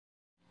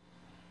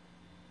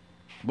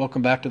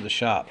Welcome back to the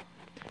shop.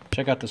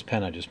 Check out this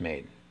pen I just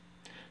made.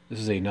 This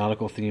is a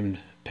nautical themed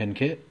pen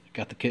kit.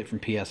 Got the kit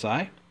from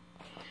PSI.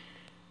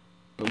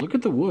 But look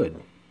at the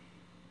wood.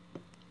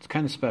 It's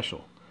kind of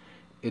special.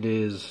 It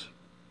is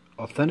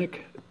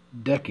authentic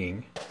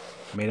decking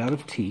made out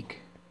of teak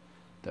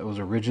that was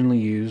originally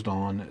used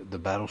on the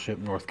battleship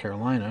North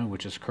Carolina,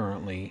 which is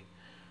currently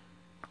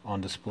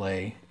on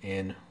display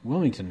in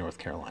Wilmington, North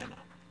Carolina.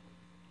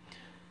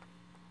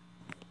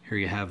 Here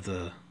you have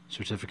the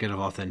certificate of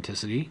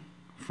authenticity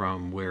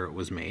from where it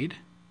was made,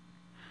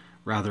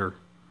 rather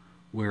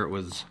where it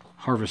was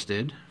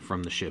harvested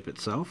from the ship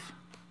itself.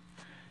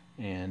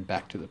 And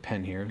back to the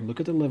pen here. Look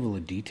at the level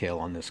of detail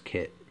on this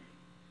kit.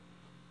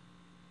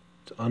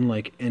 It's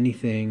unlike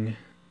anything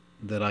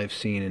that I've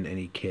seen in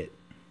any kit.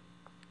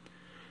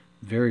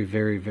 Very,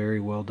 very, very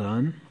well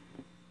done.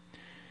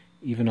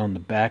 Even on the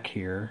back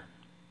here,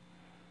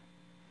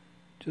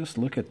 just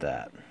look at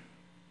that.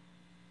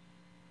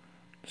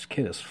 This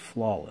kit is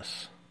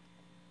flawless.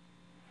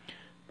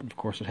 Of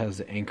course, it has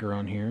the anchor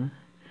on here.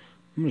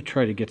 I'm going to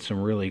try to get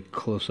some really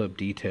close-up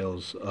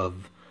details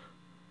of...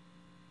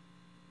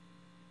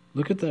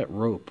 Look at that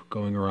rope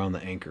going around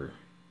the anchor.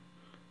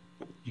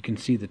 You can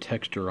see the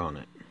texture on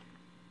it.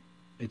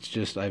 It's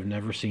just, I've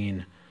never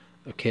seen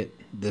a kit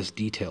this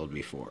detailed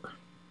before.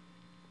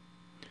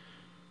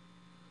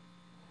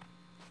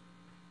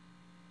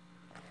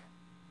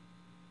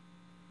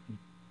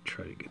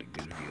 Try to get a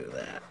good view of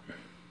that.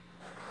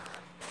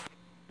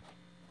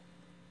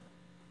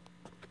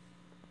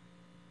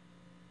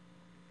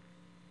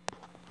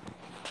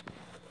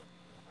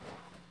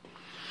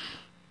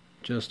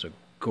 Just a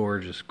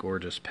gorgeous,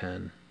 gorgeous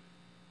pen.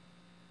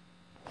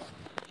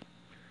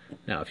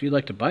 Now, if you'd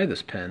like to buy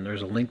this pen,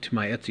 there's a link to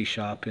my Etsy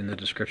shop in the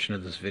description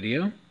of this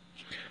video.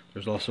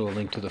 There's also a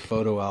link to the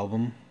photo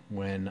album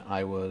when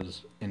I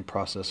was in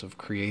process of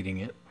creating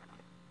it.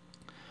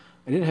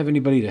 I didn't have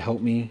anybody to help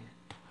me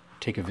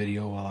take a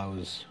video while I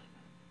was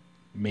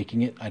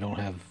making it. I don't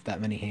have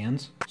that many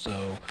hands,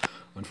 so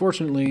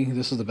unfortunately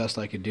this is the best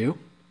I could do.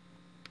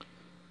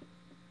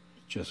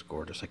 Just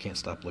gorgeous. I can't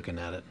stop looking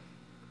at it.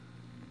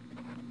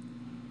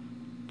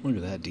 Look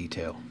at that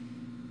detail.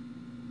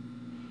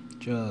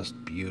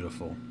 Just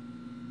beautiful.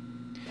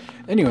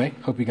 Anyway,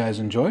 hope you guys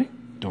enjoy.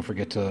 Don't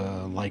forget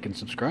to like and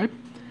subscribe,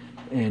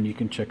 and you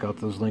can check out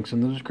those links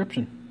in the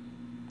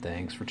description.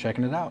 Thanks for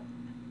checking it out.